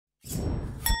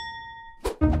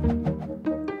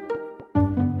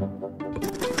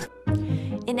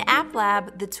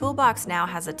lab, the toolbox now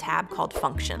has a tab called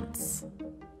Functions.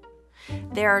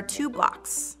 There are two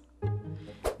blocks.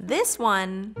 This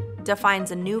one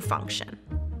defines a new function,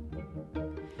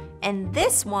 and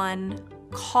this one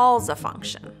calls a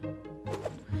function.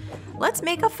 Let's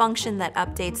make a function that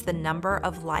updates the number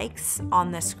of likes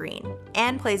on the screen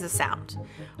and plays a sound.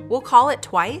 We'll call it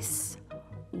twice,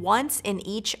 once in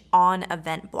each on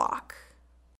event block.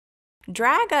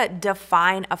 Drag a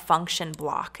define a function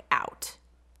block out.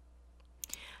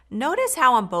 Notice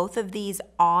how on both of these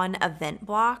on event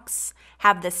blocks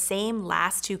have the same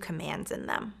last two commands in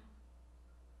them.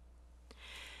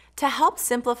 To help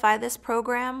simplify this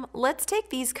program, let's take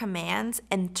these commands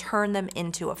and turn them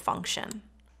into a function.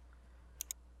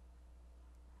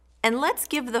 And let's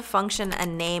give the function a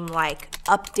name like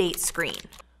update screen.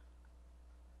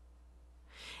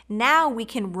 Now we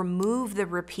can remove the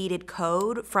repeated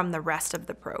code from the rest of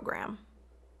the program.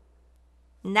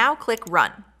 Now click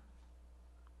Run.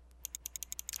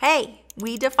 Hey,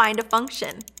 we defined a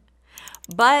function,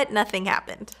 but nothing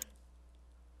happened.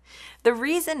 The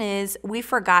reason is we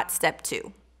forgot step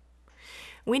 2.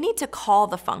 We need to call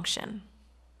the function.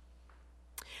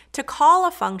 To call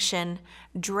a function,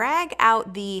 drag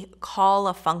out the call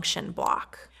a function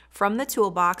block from the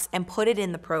toolbox and put it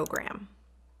in the program.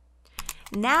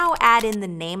 Now add in the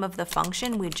name of the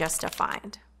function we just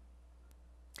defined.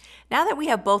 Now that we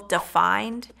have both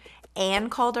defined and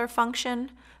called our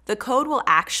function, the code will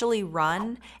actually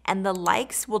run and the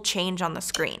likes will change on the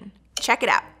screen. Check it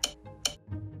out.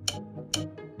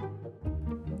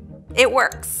 It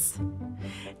works.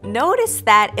 Notice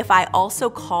that if I also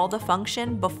call the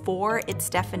function before its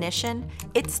definition,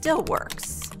 it still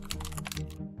works.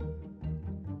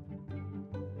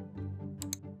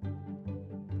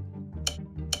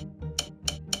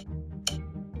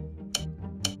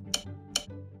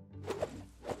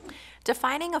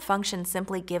 Defining a function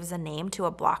simply gives a name to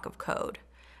a block of code,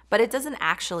 but it doesn't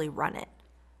actually run it.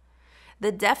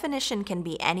 The definition can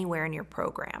be anywhere in your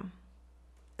program.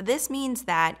 This means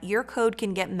that your code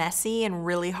can get messy and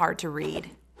really hard to read.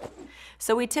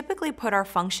 So we typically put our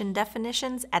function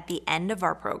definitions at the end of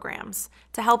our programs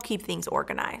to help keep things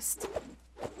organized.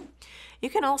 You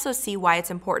can also see why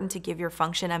it's important to give your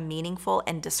function a meaningful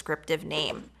and descriptive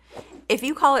name. If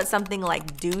you call it something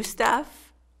like do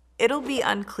stuff, it'll be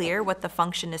unclear what the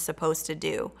function is supposed to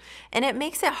do, and it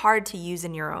makes it hard to use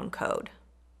in your own code.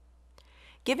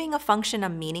 Giving a function a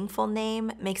meaningful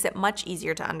name makes it much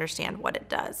easier to understand what it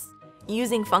does.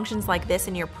 Using functions like this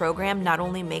in your program not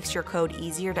only makes your code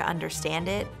easier to understand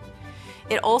it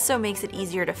also makes it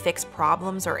easier to fix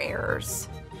problems or errors.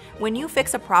 When you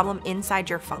fix a problem inside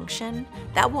your function,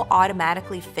 that will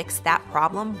automatically fix that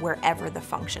problem wherever the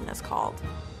function is called.